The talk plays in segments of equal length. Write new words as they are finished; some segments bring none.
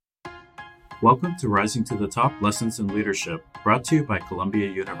Welcome to Rising to the Top Lessons in Leadership, brought to you by Columbia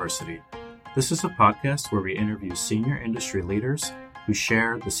University. This is a podcast where we interview senior industry leaders who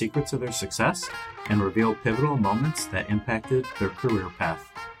share the secrets of their success and reveal pivotal moments that impacted their career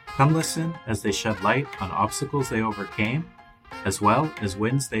path. Come listen as they shed light on obstacles they overcame, as well as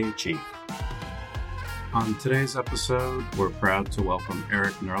wins they achieved. On today's episode, we're proud to welcome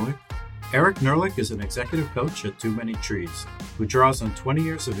Eric Nehrlich. Eric Nehrlich is an executive coach at Too Many Trees, who draws on 20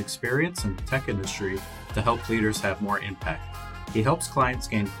 years of experience in the tech industry to help leaders have more impact. He helps clients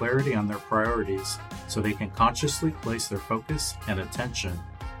gain clarity on their priorities so they can consciously place their focus and attention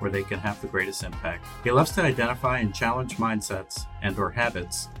where they can have the greatest impact. He loves to identify and challenge mindsets and/or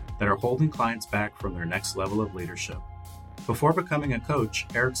habits that are holding clients back from their next level of leadership. Before becoming a coach,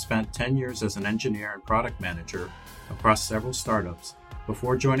 Eric spent 10 years as an engineer and product manager across several startups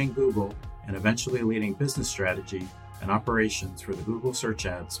before joining Google and eventually leading business strategy and operations for the Google Search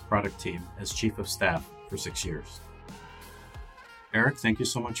Ads product team as chief of staff for 6 years. Eric, thank you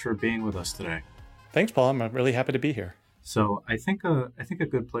so much for being with us today. Thanks, Paul. I'm really happy to be here. So I think a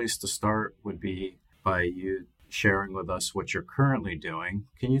good place to start would be by you sharing with us what you're currently doing.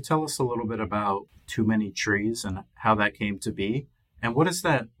 Can you tell us a little bit about Too Many Trees and how that came to be? And what does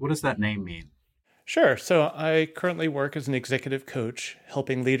that name mean? Sure. So I currently work as an executive coach,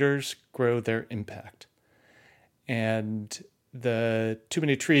 helping leaders grow their impact. And the Too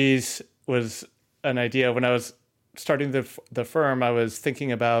Many Trees was an idea. When I was starting the firm, I was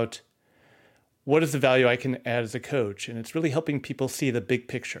thinking about what is the value I can add as a coach? And it's really helping people see the big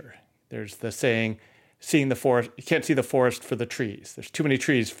picture. There's the saying, seeing the forest, you can't see the forest for the trees. There's too many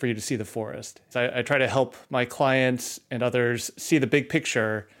trees for you to see the forest. So I try to help my clients and others see the big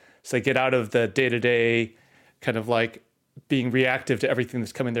picture so they get out of the day-to-day kind of like being reactive to everything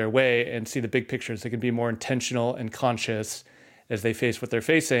that's coming their way and see the big picture so they can be more intentional and conscious as they face what they're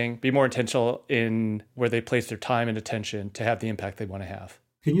facing, be more intentional in where they place their time and attention to have the impact they want to have.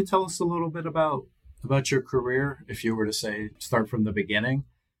 Can you tell us a little bit about your career, if you were to say, start from the beginning?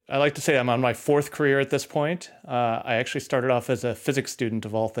 I like to say I'm on my fourth career at this point. I actually started off as a physics student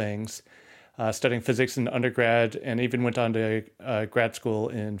of all things, studying physics in undergrad, and even went on to grad school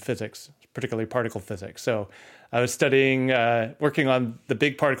in physics, particularly particle physics. So I was studying, working on the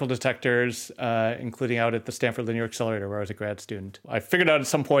big particle detectors, including out at the Stanford Linear Accelerator where I was a grad student. I figured out at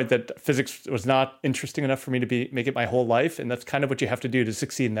some point that physics was not interesting enough for me to make it my whole life, and that's kind of what you have to do to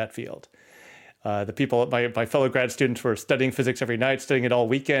succeed in that field. The people, my fellow grad students were studying physics every night, studying it all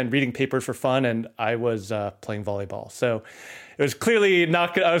weekend, reading papers for fun, and I was playing volleyball. So I was clearly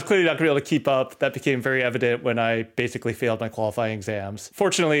not going to be able to keep up. That became very evident when I basically failed my qualifying exams.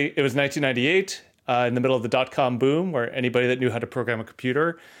 Fortunately, it was 1998, in the middle of the dot-com boom, where anybody that knew how to program a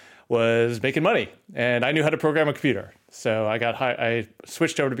computer was making money, and I knew how to program a computer. So I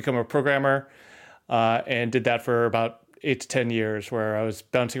switched over to become a programmer and did that for about 8 to 10 years, where I was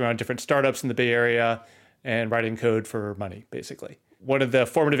bouncing around different startups in the Bay Area and writing code for money, basically. One of the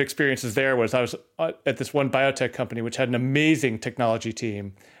formative experiences there was I was at this one biotech company, which had an amazing technology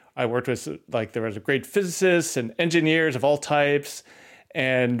team. I worked with, there was great physicists and engineers of all types,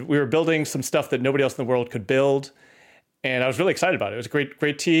 and we were building some stuff that nobody else in the world could build. And I was really excited about it. It was a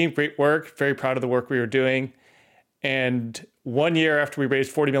great team, great work, very proud of the work we were doing. And 1 year after we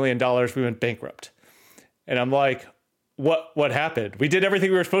raised $40 million, we went bankrupt. And I'm like, what happened? We did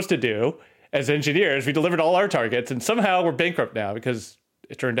everything we were supposed to do as engineers. We delivered all our targets, and somehow we're bankrupt now because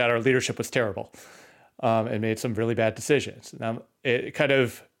it turned out our leadership was terrible and made some really bad decisions. Now, it kind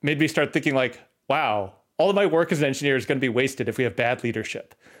of made me start thinking wow, all of my work as an engineer is going to be wasted if we have bad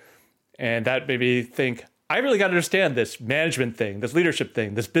leadership. And that made me think, I really got to understand this management thing, this leadership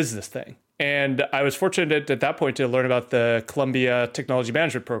thing, this business thing. And I was fortunate at that point to learn about the Columbia Technology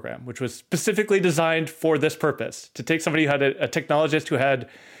Management Program, which was specifically designed for this purpose, to take somebody who had a technologist who had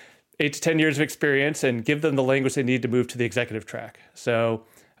 8 to 10 years of experience and give them the language they need to move to the executive track. So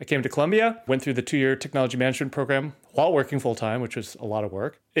I came to Columbia, went through the 2-year technology management program while working full-time, which was a lot of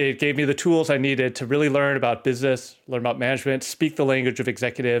work. It gave me the tools I needed to really learn about business, learn about management, speak the language of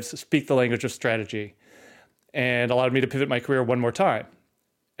executives, speak the language of strategy, and allowed me to pivot my career one more time.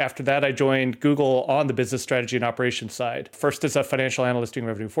 After that, I joined Google on the business strategy and operations side, first as a financial analyst doing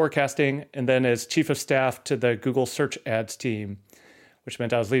revenue forecasting, and then as chief of staff to the Google Search Ads team, which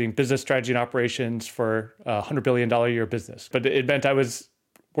meant I was leading business strategy and operations for a $100 billion a year business. But it meant I was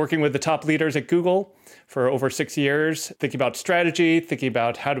working with the top leaders at Google for over 6 years, thinking about strategy, thinking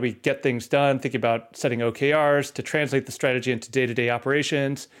about how do we get things done, thinking about setting OKRs to translate the strategy into day-to-day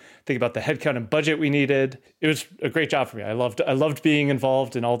operations, thinking about the headcount and budget we needed. It was a great job for me. I loved being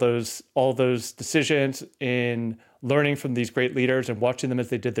involved in all those decisions, in learning from these great leaders and watching them as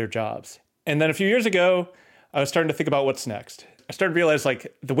they did their jobs. And then a few years ago, I was starting to think about what's next. I started to realize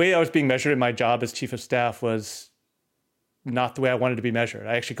like the way I was being measured in my job as chief of staff was not the way I wanted to be measured.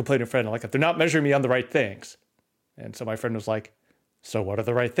 I actually complained to a friend, like, if they're not measuring me on the right things. And so my friend was like, so what are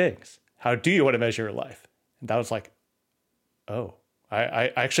the right things? How do you want to measure your life? And that was like, oh,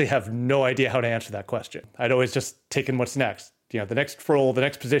 I actually have no idea how to answer that question. I'd always just taken what's next. The next role, the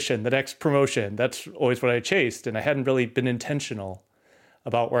next position, the next promotion. That's always what I chased. And I hadn't really been intentional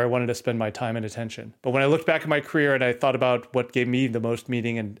about where I wanted to spend my time and attention. But when I looked back at my career and I thought about what gave me the most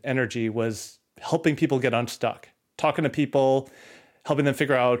meaning and energy was helping people get unstuck, talking to people, helping them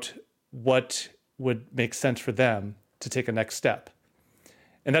figure out what would make sense for them to take a next step.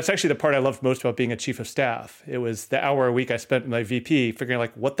 And that's actually the part I loved most about being a chief of staff. It was the hour a week I spent with my VP figuring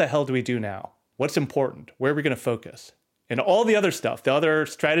like, what the hell do we do now? What's important? Where are we going to focus? And all the other stuff, the other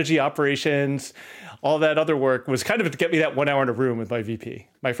strategy, operations, all that other work was kind of to get me that 1 hour in a room with my VP.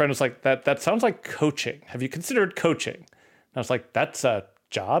 My friend was like, that sounds like coaching. Have you considered coaching? And I was like, that's a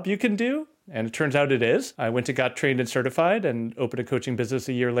job you can do? And it turns out it is. I went and got trained and certified and opened a coaching business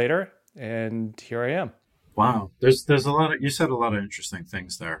a year later. And here I am. Wow. There's a lot of, you said a lot of interesting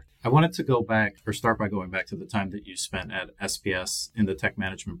things there. I wanted to go back or start by going back to the time that you spent at SPS in the tech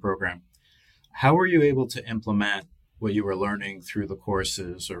management program. How were you able to implement what you were learning through the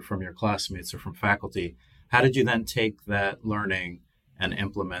courses or from your classmates or from faculty? How did you then take that learning and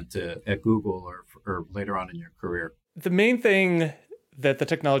implement it at Google or later on in your career? The main thing that the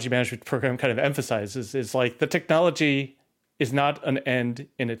technology management program kind of emphasizes is like the technology is not an end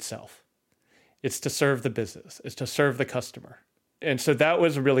in itself. It's to serve the business. It's to serve the customer. And so that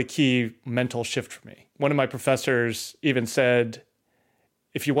was a really key mental shift for me. One of my professors even said,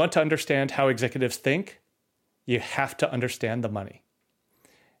 if you want to understand how executives think, you have to understand the money.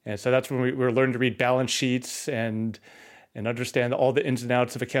 And so that's when we were learning to read balance sheets and understand all the ins and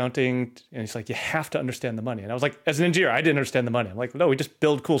outs of accounting. And he's like, you have to understand the money. And I was like, as an engineer, I didn't understand the money. I'm like, no, we just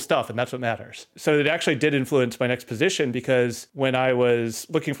build cool stuff and that's what matters. So it actually did influence my next position because when I was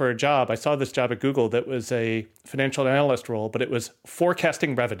looking for a job, I saw this job at Google that was a financial analyst role, but it was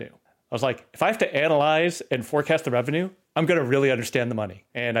forecasting revenue. I was like, if I have to analyze and forecast the revenue, I'm going to really understand the money.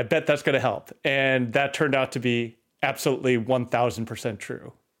 And I bet that's going to help. And that turned out to be absolutely 1000%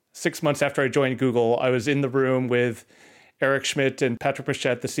 true. 6 months after I joined Google, I was in the room with Eric Schmidt and Patrick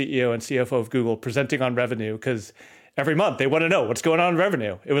Pichette, the CEO and CFO of Google, presenting on revenue because every month they want to know what's going on in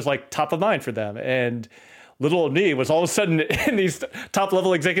revenue. It was like top of mind for them. And little old me was all of a sudden in these top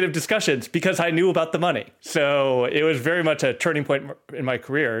level executive discussions because I knew about the money. So it was very much a turning point in my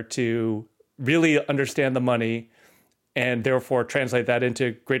career to really understand the money and therefore translate that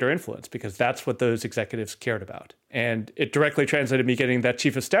into greater influence because that's what those executives cared about. And it directly translated me getting that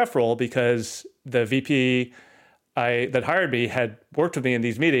chief of staff role because the VP that hired me had worked with me in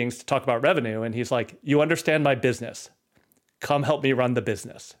these meetings to talk about revenue. And he's like, you understand my business. Come help me run the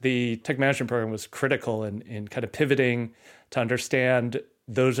business. The tech management program was critical in kind of pivoting to understand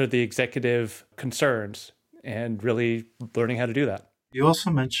those are the executive concerns and really learning how to do that. You also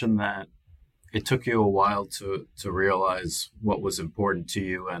mentioned that it took you a while to realize what was important to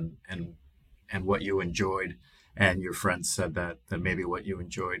you and what you enjoyed. And your friends said that maybe what you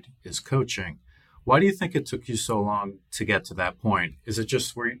enjoyed is coaching. Why do you think it took you so long to get to that point? Is it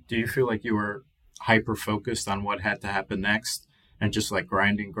just do you feel like you were hyper focused on what had to happen next and just like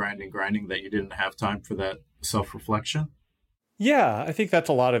grinding that you didn't have time for that self-reflection? Yeah, I think that's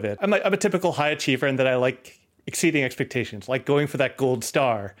a lot of it. I'm a typical high achiever in that I like exceeding expectations, like going for that gold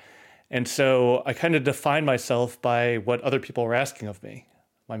star. And so I kind of define myself by what other people are asking of me.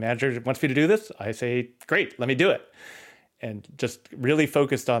 My manager wants me to do this. I say, great, let me do it. And just really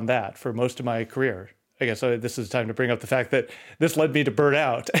focused on that for most of my career. I guess this is time to bring up the fact that this led me to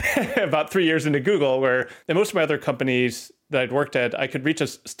burnout about 3 years into Google, where in most of my other companies that I'd worked at, I could reach a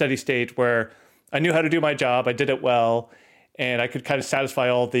steady state where I knew how to do my job, I did it well, and I could kind of satisfy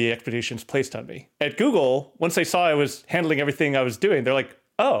all the expectations placed on me. At Google, once they saw I was handling everything I was doing, they're like,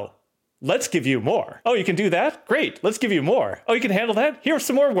 oh, let's give you more. Oh, you can do that? Great. Let's give you more. Oh, you can handle that? Here's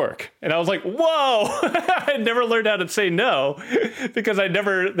some more work. And I was like, whoa, I never learned how to say no because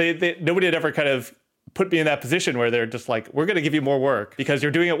nobody had ever kind of put me in that position where they're just like, we're going to give you more work because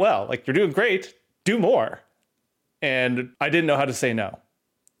you're doing it well. Like, you're doing great. Do more. And I didn't know how to say no.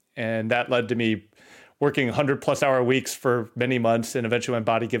 And that led to me working 100+ hour weeks for many months and eventually my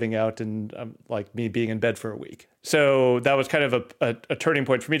body giving out and like me being in bed for a week. So that was kind of a turning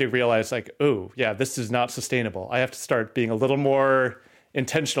point for me to realize like, oh yeah, this is not sustainable. I have to start being a little more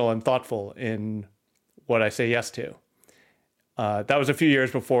intentional and thoughtful in what I say yes to. That was a few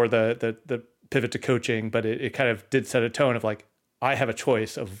years before the pivot to coaching, but it kind of did set a tone of like, I have a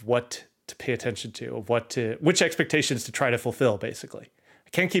choice of what to pay attention to, of which expectations to try to fulfill, basically. I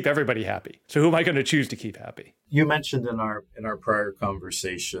can't keep everybody happy. So who am I going to choose to keep happy? You mentioned in our prior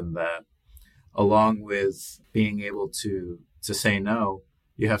conversation that along with being able to say no,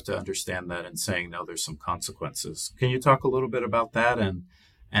 you have to understand that in saying no, there's some consequences. Can you talk a little bit about that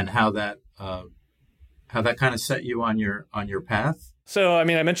and how that kind of set you on your path? So, I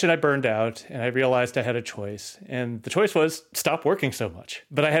mentioned I burned out and I realized I had a choice. And the choice was stop working so much.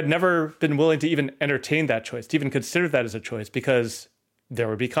 But I had never been willing to even entertain that choice, to even consider that as a choice, because there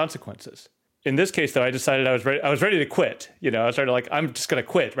would be consequences. In this case, though, I decided I was ready to quit. I started I'm just going to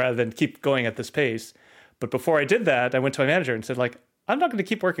quit rather than keep going at this pace. But before I did that, I went to my manager and said, I'm not going to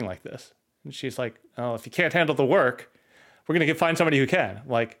keep working like this. And she's like, oh, if you can't handle the work, we're going to find somebody who can. I'm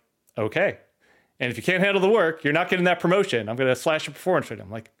like, okay. And if you can't handle the work, you're not getting that promotion. I'm going to slash your performance rating.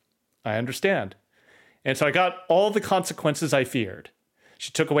 I'm like, I understand. And so I got all the consequences I feared.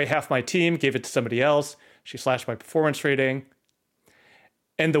 She took away half my team, gave it to somebody else. She slashed my performance rating.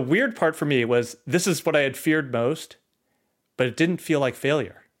 And the weird part for me was this is what I had feared most, but it didn't feel like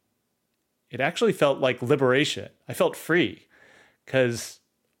failure. It actually felt like liberation. I felt free because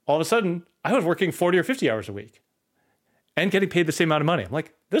all of a sudden I was working 40 or 50 hours a week and getting paid the same amount of money. I'm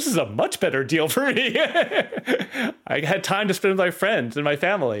like, this is a much better deal for me. I had time to spend with my friends and my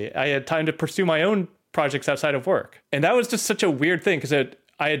family. I had time to pursue my own projects outside of work. And that was just such a weird thing because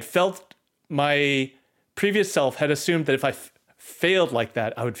I had felt my previous self had assumed that if I failed like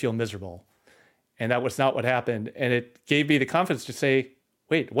that, I would feel miserable. And that was not what happened. And it gave me the confidence to say,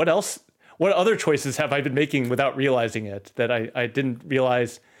 wait, what else? What other choices have I been making without realizing it, that I didn't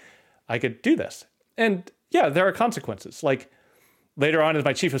realize I could do this? And yeah, there are consequences. Like later on in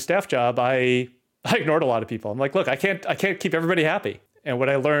my chief of staff job, I ignored a lot of people. I'm like, look, I can't keep everybody happy. And what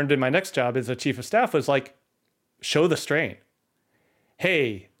I learned in my next job as a chief of staff was show the strain.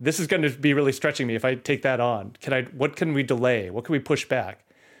 Hey, this is going to be really stretching me if I take that on. What can we delay? What can we push back?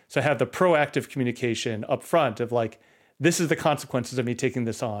 So have the proactive communication up front of this is the consequences of me taking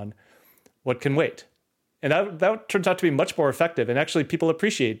this on. What can wait? And that turns out to be much more effective. And actually people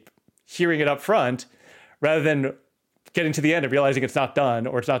appreciate hearing it up front rather than getting to the end and realizing it's not done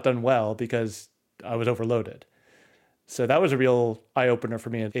or it's not done well because I was overloaded. So that was a real eye-opener for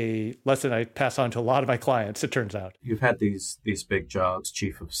me, a lesson I pass on to a lot of my clients, it turns out. You've had these big jobs,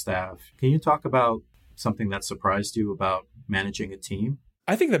 chief of staff. Can you talk about something that surprised you about managing a team?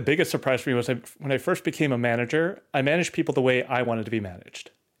 I think the biggest surprise for me was when I first became a manager, I managed people the way I wanted to be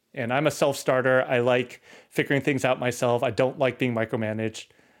managed. And I'm a self-starter. I like figuring things out myself. I don't like being micromanaged.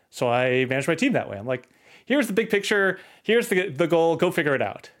 So I manage my team that way. I'm like, here's the big picture. Here's the goal. Go figure it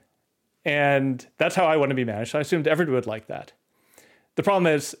out. And that's how I want to be managed. So I assumed everyone would like that. The problem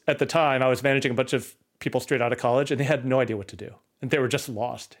is, at the time, I was managing a bunch of people straight out of college, and they had no idea what to do. And they were just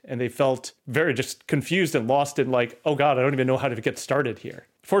lost. And they felt very just confused and lost in oh, God, I don't even know how to get started here.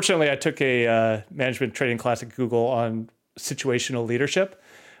 Fortunately, I took a management training class at Google on situational leadership,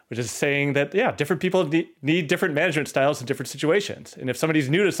 which is saying that, yeah, different people need different management styles in different situations. And if somebody's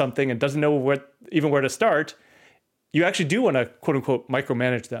new to something and doesn't know where to start, you actually do want to, quote unquote,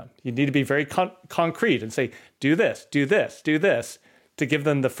 micromanage them. You need to be very concrete and say, do this, do this, do this, to give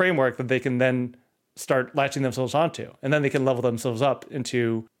them the framework that they can then start latching themselves onto. And then they can level themselves up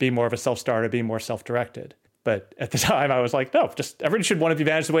into being more of a self-starter, being more self-directed. But at the time, I was like, no, just everybody should want to be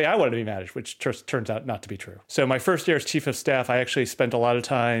managed the way I want to be managed, which turns out not to be true. So my first year as chief of staff, I actually spent a lot of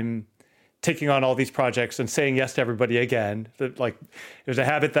time taking on all these projects and saying yes to everybody again. It was a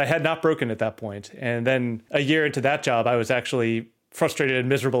habit that I had not broken at that point. And then a year into that job, I was actually frustrated and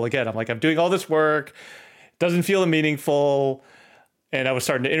miserable again. I'm like, I'm doing all this work. It doesn't feel meaningful. And I was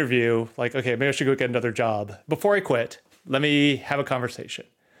starting to interview, okay, maybe I should go get another job. Before I quit, let me have a conversation.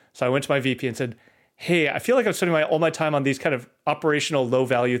 So I went to my VP and said, hey, I feel like I'm spending all my time on these kind of operational low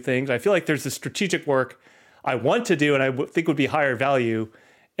value things. I feel like there's this strategic work I want to do and I think would be higher value.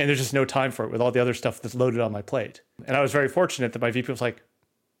 And there's just no time for it with all the other stuff that's loaded on my plate. And I was very fortunate that my VP was like,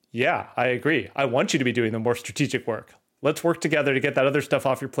 yeah, I agree. I want you to be doing the more strategic work. Let's work together to get that other stuff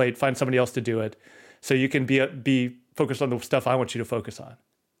off your plate, find somebody else to do it so you can be focused on the stuff I want you to focus on.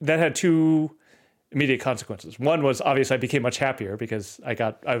 That had two immediate consequences. One was obviously I became much happier because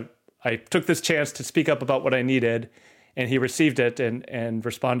I took this chance to speak up about what I needed and he received it and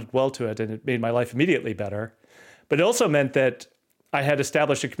responded well to it. And it made my life immediately better. But it also meant that I had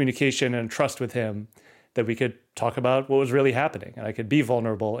established a communication and trust with him that we could talk about what was really happening. And I could be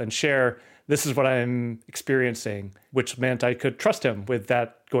vulnerable and share, this is what I'm experiencing, which meant I could trust him with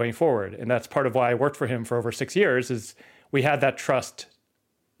that going forward. And that's part of why I worked for him for over 6 years, is we had that trust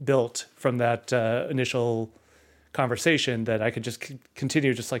built from that initial conversation that I could just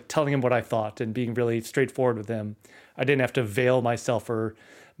continue just like telling him what I thought and being really straightforward with him. I didn't have to veil myself or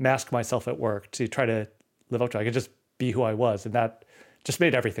mask myself at work to try to live up to it. I could just be who I was, and that just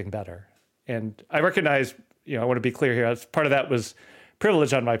made everything better. And I recognize, I want to be clear here, part of that was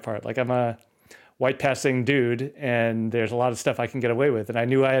privilege on my part. Like, I'm a white passing dude, and there's a lot of stuff I can get away with. And I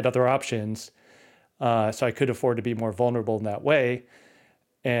knew I had other options, so I could afford to be more vulnerable in that way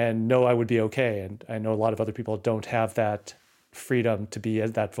and know I would be okay. And I know a lot of other people don't have that freedom to be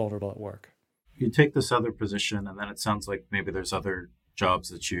that vulnerable at work. You take this other position, and then it sounds like maybe there's other jobs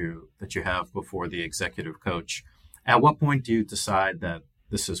that you have before the executive coach. At what point do you decide that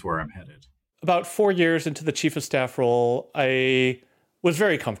this is where I'm headed? About 4 years into the chief of staff role, I was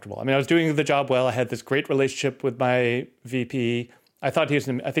very comfortable. I mean, I was doing the job well. I had this great relationship with my VP. I think he's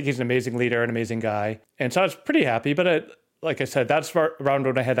an amazing leader, an amazing guy. And so I was pretty happy. But like I said, that's around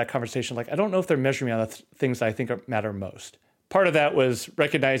when I had that conversation. Like, I don't know if they're measuring me on the things I think matter most. Part of that was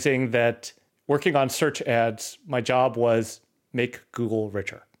recognizing that working on search ads, my job was make Google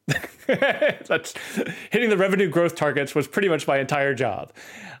richer. That's hitting the revenue growth targets was pretty much my entire job.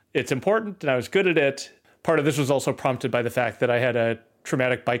 It's important, and I was good at it. Part of this was also prompted by the fact that I had a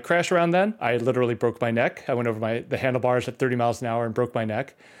traumatic bike crash around then. I literally broke my neck. I went over the handlebars at 30 miles an hour and broke my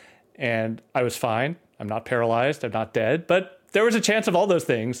neck. And I was fine. I'm not paralyzed. I'm not dead. But there was a chance of all those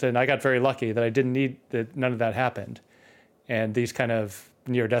things. And I got very lucky that I didn't need that. None of that happened. And these kind of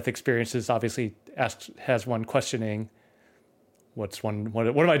near-death experiences obviously has one questioning, what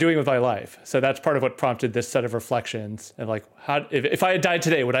am I doing with my life? So that's part of what prompted this set of reflections. And like, if I had died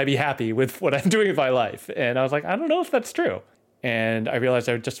today, would I be happy with what I'm doing with my life? And I was like, I don't know if that's true. And I realized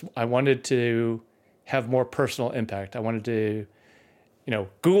I wanted to have more personal impact. I wanted to,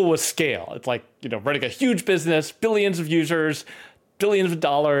 Google was scale. It's like, running a huge business, billions of users, billions of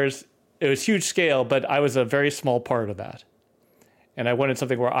dollars. It was huge scale, but I was a very small part of that. And I wanted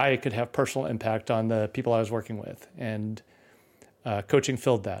something where I could have personal impact on the people I was working with. And coaching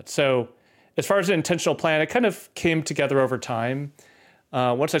filled that. So as far as an intentional plan, it kind of came together over time.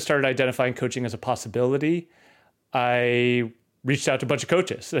 Once I started identifying coaching as a possibility, I reached out to a bunch of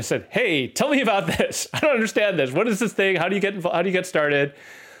coaches. And I said, hey, tell me about this. I don't understand this. What is this thing? How do you get involved? How do you get started?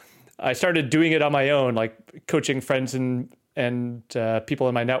 I started doing it on my own, like coaching friends and people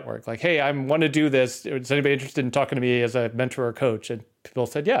in my network. Like, hey, I want to do this. Is anybody interested in talking to me as a mentor or coach? And people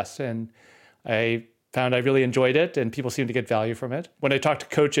said yes. And I found I really enjoyed it, and people seemed to get value from it. When I talked to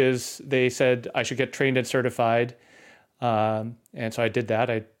coaches, they said I should get trained and certified. And so I did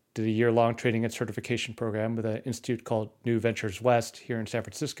that. I did a year-long training and certification program with an institute called New Ventures West here in San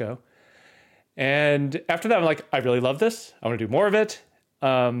Francisco. And after that, I'm like, I really love this. I want to do more of it.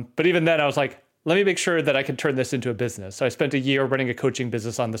 But even then, I was like, let me make sure that I can turn this into a business. So I spent a year running a coaching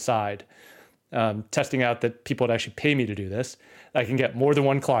business on the side, testing out that people would actually pay me to do this. I can get more than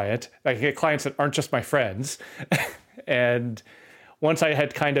one client. I can get clients that aren't just my friends. And once I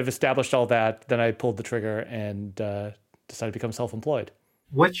had kind of established all that, then I pulled the trigger and decided to become self-employed.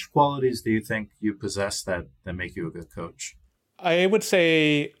 Which qualities do you think you possess that make you a good coach? I would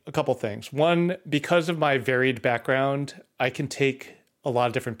say a couple things. One, because of my varied background, I can take a lot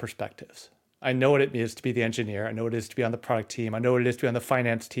of different perspectives. I know what it means to be the engineer. I know what it is to be on the product team. I know what it is to be on the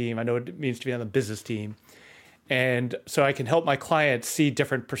finance team. I know what it means to be on the business team. And so I can help my clients see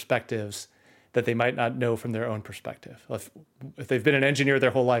different perspectives that they might not know from their own perspective. If they've been an engineer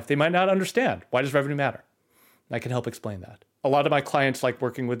their whole life, they might not understand, why does revenue matter? And I can help explain that. A lot of my clients like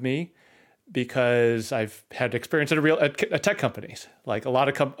working with me because I've had experience at tech companies. Like a lot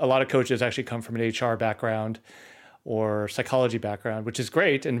of coaches actually come from an HR background or psychology background, which is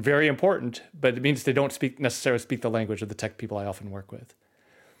great and very important, but it means they don't necessarily speak the language of the tech people I often work with.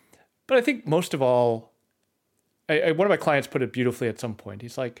 But I think most of all, one of my clients put it beautifully at some point.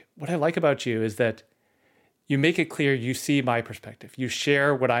 He's like, what I like about you is that you make it clear you see my perspective. You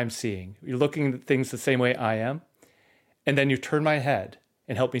share what I'm seeing. You're looking at things the same way I am. And then you turn my head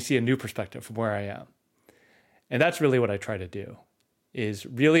and help me see a new perspective from where I am. And that's really what I try to do, is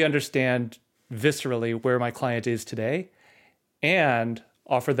really understand viscerally where my client is today and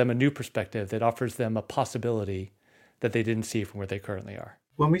offer them a new perspective that offers them a possibility that they didn't see from where they currently are.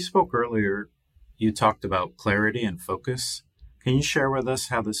 When we spoke earlier, you talked about clarity and focus. Can you share with us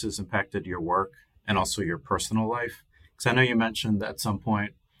how this has impacted your work and also your personal life? Because I know you mentioned at some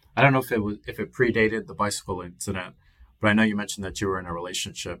point, I don't know if it predated the bicycle incident, but I know you mentioned that you were in a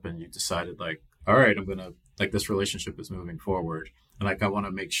relationship and you decided like, all right, this relationship is moving forward. And I want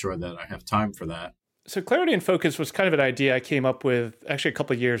to make sure that I have time for that. So clarity and focus was kind of an idea I came up with actually a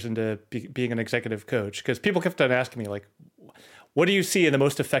couple of years into being an executive coach, because people kept on asking me like, what do you see in the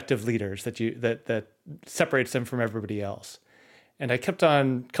most effective leaders that separates them from everybody else? And I kept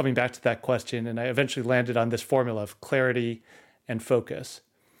on coming back to that question, and I eventually landed on this formula of clarity and focus.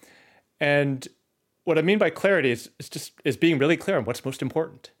 And what I mean by clarity is being really clear on what's most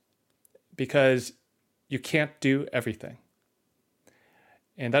important, because you can't do everything.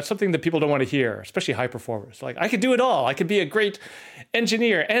 And that's something that people don't want to hear, especially high performers. Like, I can do it all. I can be a great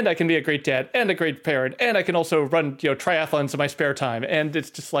engineer, and I can be a great dad, and a great parent, and I can also run, triathlons in my spare time. And it's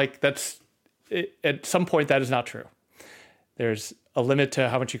just like, at some point, that is not true. There's a limit to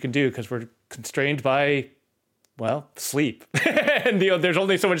how much you can do because we're constrained by, sleep. And there's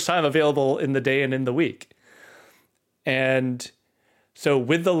only so much time available in the day and in the week. And so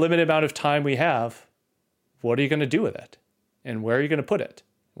with the limited amount of time we have, what are you going to do with it? And where are you going to put it?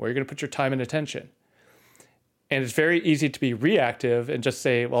 Where are you going to put your time and attention? And it's very easy to be reactive and just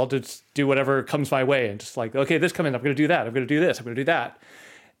say, well, I'll just do whatever comes my way. And just like, okay, this comes in, I'm going to do that. I'm going to do this. I'm going to do that.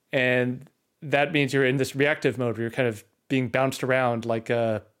 And that means you're in this reactive mode where you're kind of being bounced around like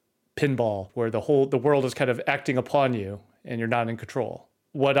a pinball, where the world is kind of acting upon you and you're not in control.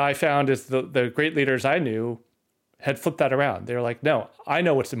 What I found is the great leaders I knew had flipped that around. They're like, no, I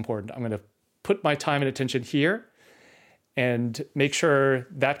know what's important. I'm going to put my time and attention here and make sure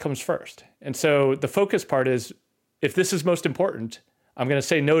that comes first. And so the focus part is, if this is most important, I'm going to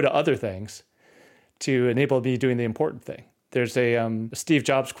say no to other things to enable me doing the important thing. There's a Steve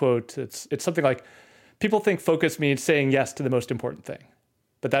Jobs quote. It's something like, people think focus means saying yes to the most important thing,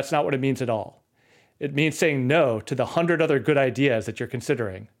 but that's not what it means at all. It means saying no to the 100 other good ideas that you're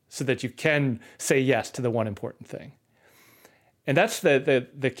considering so that you can say yes to the one important thing. And that's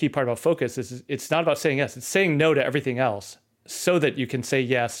the key part about focus is it's not about saying yes. It's saying no to everything else so that you can say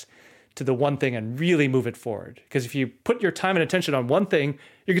yes to the one thing and really move it forward. Because if you put your time and attention on one thing,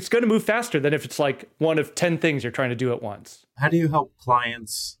 it's going to move faster than if it's like one of 10 things you're trying to do at once. How do you help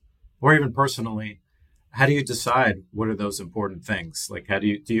clients, or even personally, how do you decide what are those important things? Like,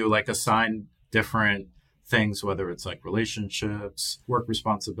 do you like assign different things, whether it's like relationships, work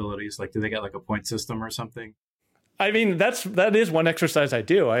responsibilities? Like, do they get like a point system or something? I mean, that is one exercise I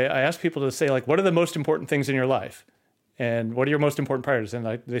do. I ask people to say, like, what are the most important things in your life? And what are your most important priorities?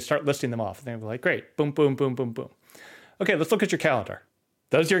 And they start listing them off. And they're like, great, boom, boom, boom, boom, boom. Okay, let's look at your calendar.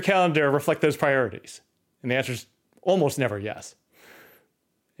 Does your calendar reflect those priorities? And the answer is almost never yes.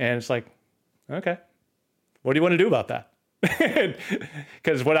 And it's like, okay, what do you want to do about that?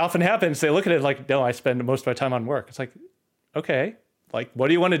 Because what often happens, they look at it like, no, I spend most of my time on work. It's like, okay. Like, what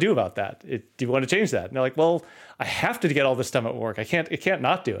do you want to do about that? Do you want to change that? And they're like, well, I have to get all this done at work. I can't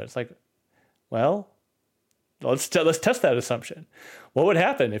not do it. It's like, well, let's test that assumption. What would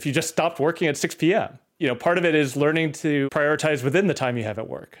happen if you just stopped working at 6 p.m.? Part of it is learning to prioritize within the time you have at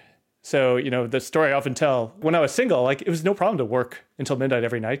work. So, the story I often tell, when I was single, like, it was no problem to work until midnight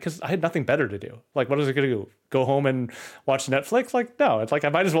every night because I had nothing better to do. Like, what was I going to do? Go home and watch Netflix? Like, no, it's like I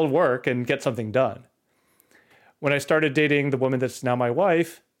might as well work and get something done. When I started dating the woman that's now my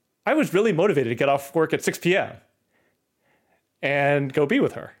wife, I was really motivated to get off work at 6 p.m. and go be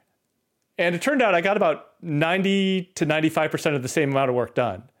with her. And it turned out I got about 90 to 95% of the same amount of work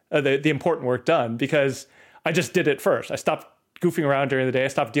done, the important work done, because I just did it first. I stopped goofing around during the day. I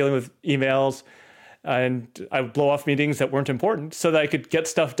stopped dealing with emails, and I would blow off meetings that weren't important so that I could get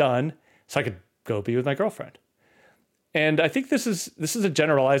stuff done so I could go be with my girlfriend. And I think this is a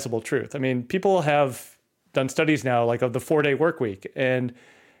generalizable truth. I mean, people have done studies now, like, of the 4-day work week, and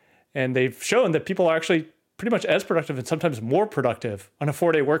they've shown that people are actually pretty much as productive and sometimes more productive on a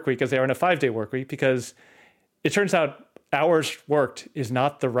 4-day work week as they are on a 5-day work week, because it turns out hours worked is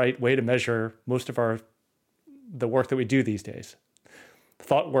not the right way to measure most of the work that we do these days.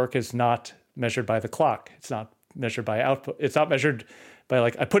 Thought work is not measured by the clock. It's not measured by output. It's not measured by,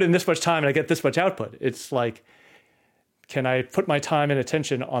 like, I put in this much time and I get this much output. It's like, can I put my time and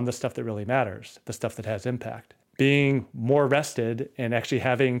attention on the stuff that really matters, the stuff that has impact? Being more rested and actually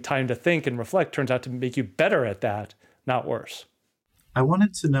having time to think and reflect turns out to make you better at that, not worse. I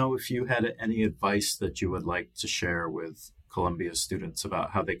wanted to know if you had any advice that you would like to share with Columbia students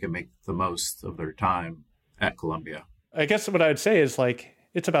about how they can make the most of their time at Columbia. I guess what I would say is, like,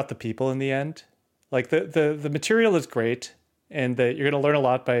 it's about the people in the end. Like, the material is great and that you're going to learn a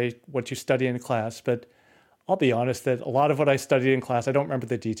lot by what you study in class, but I'll be honest that a lot of what I studied in class, I don't remember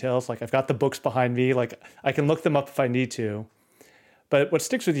the details. Like, I've got the books behind me. Like, I can look them up if I need to. But what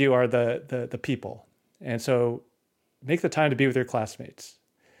sticks with you are the people. And so make the time to be with your classmates.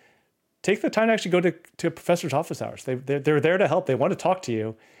 Take the time to actually go to a professor's office hours. They're there to help. They want to talk to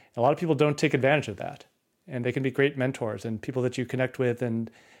you. A lot of people don't take advantage of that. And they can be great mentors and people that you connect with and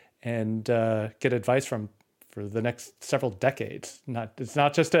get advice from for the next several decades. It's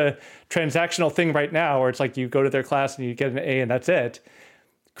not just a transactional thing right now where it's like you go to their class and you get an A and that's it.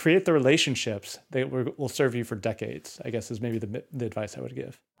 Create the relationships that will serve you for decades, I guess, is maybe the advice I would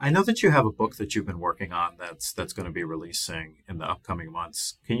give. I know that you have a book that you've been working on that's going to be releasing in the upcoming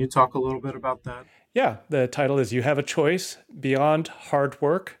months. Can you talk a little bit about that? Yeah, the title is You Have a Choice, Beyond Hard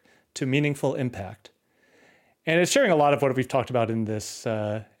Work to Meaningful Impact. And it's sharing a lot of what we've talked about in this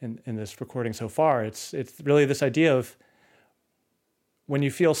in this recording so far. It's really this idea of when you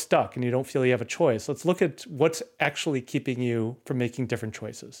feel stuck and you don't feel you have a choice, let's look at what's actually keeping you from making different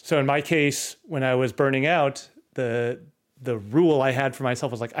choices. So in my case, when I was burning out, the rule I had for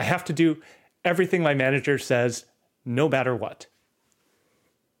myself was like, I have to do everything my manager says, no matter what.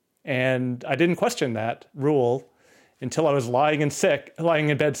 And I didn't question that rule until I was lying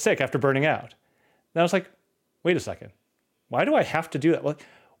in bed sick after burning out. And I was like, wait a second, why do I have to do that? Well,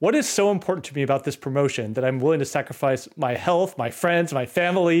 what is so important to me about this promotion that I'm willing to sacrifice my health, my friends, my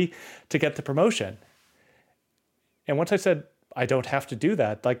family to get the promotion? And once I said, I don't have to do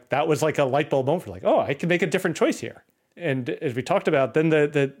that, like that was like a light bulb moment for like, oh, I can make a different choice here. And as we talked about,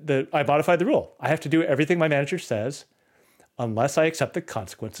 then I modified the rule. I have to do everything my manager says unless I accept the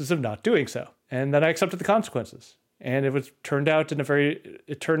consequences of not doing so. And then I accepted the consequences. And it turned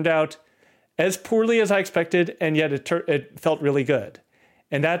out as poorly as I expected, and yet it felt really good.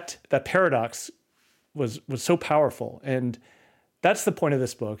 And that paradox was so powerful. And that's the point of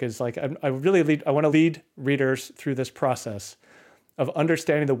this book is like, I want to lead readers through this process of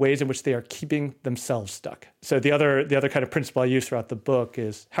understanding the ways in which they are keeping themselves stuck. So the other kind of principle I use throughout the book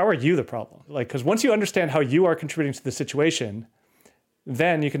is, how are you the problem? Like, because once you understand how you are contributing to the situation,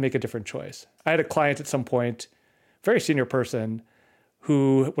 then you can make a different choice. I had a client at some point, very senior person,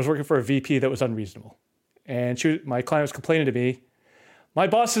 who was working for a VP that was unreasonable. And my client was complaining to me, my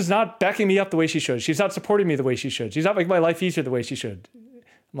boss is not backing me up the way she should. She's not supporting me the way she should. She's not making my life easier the way she should.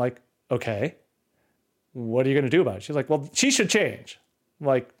 I'm like, okay, what are you going to do about it? She's like, well, she should change. I'm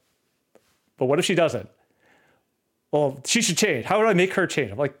like, but what if she doesn't? Well, she should change. How do I make her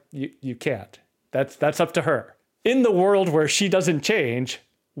change? I'm like, you can't. That's up to her. In the world where she doesn't change,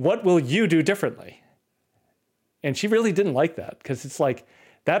 what will you do differently? And she really didn't like that because it's like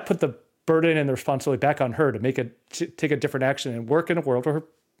that put the burden and the responsibility back on her to take a different action and work in a world where her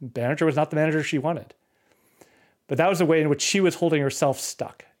manager was not the manager she wanted. But that was the way in which she was holding herself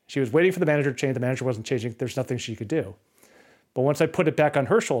stuck. She was waiting for the manager to change. The manager wasn't changing. There's nothing she could do. But once I put it back on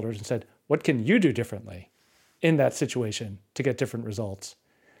her shoulders and said, what can you do differently in that situation to get different results?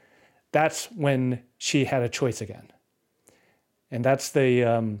 That's when she had a choice again. And that's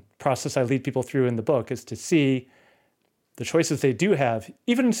the process I lead people through in the book, is to see the choices they do have,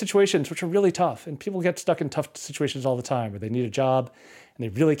 even in situations which are really tough. And people get stuck in tough situations all the time where they need a job and they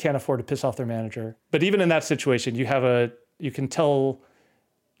really can't afford to piss off their manager. But even in that situation, you can tell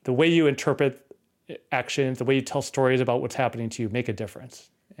the way you interpret actions, the way you tell stories about what's happening to you make a difference.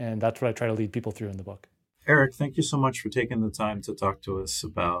 And that's what I try to lead people through in the book. Eric, thank you so much for taking the time to talk to us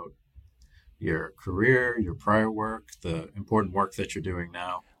about your career, your prior work, the important work that you're doing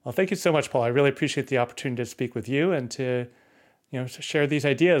now. Well, thank you so much, Paul. I really appreciate the opportunity to speak with you and to share these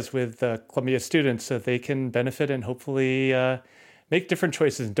ideas with Columbia students so that they can benefit and hopefully make different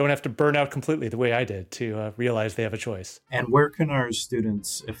choices and don't have to burn out completely the way I did to realize they have a choice. And where can our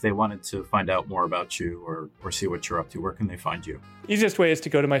students, if they wanted to find out more about you or see what you're up to, where can they find you? Easiest way is to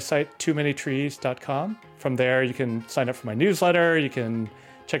go to my site, toomanytrees.com. From there, you can sign up for my newsletter. You can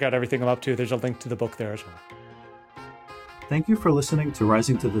check out everything I'm up to. There's a link to the book there as well. Thank you for listening to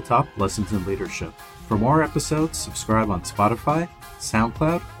Rising to the Top Lessons in Leadership. For more episodes, subscribe on Spotify,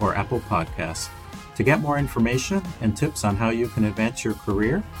 SoundCloud, or Apple Podcasts. To get more information and tips on how you can advance your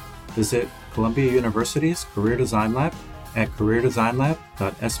career, visit Columbia University's Career Design Lab at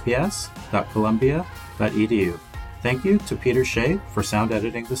careerdesignlab.sps.columbia.edu. Thank you to Peter Shea for sound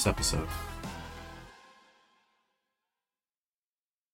editing this episode.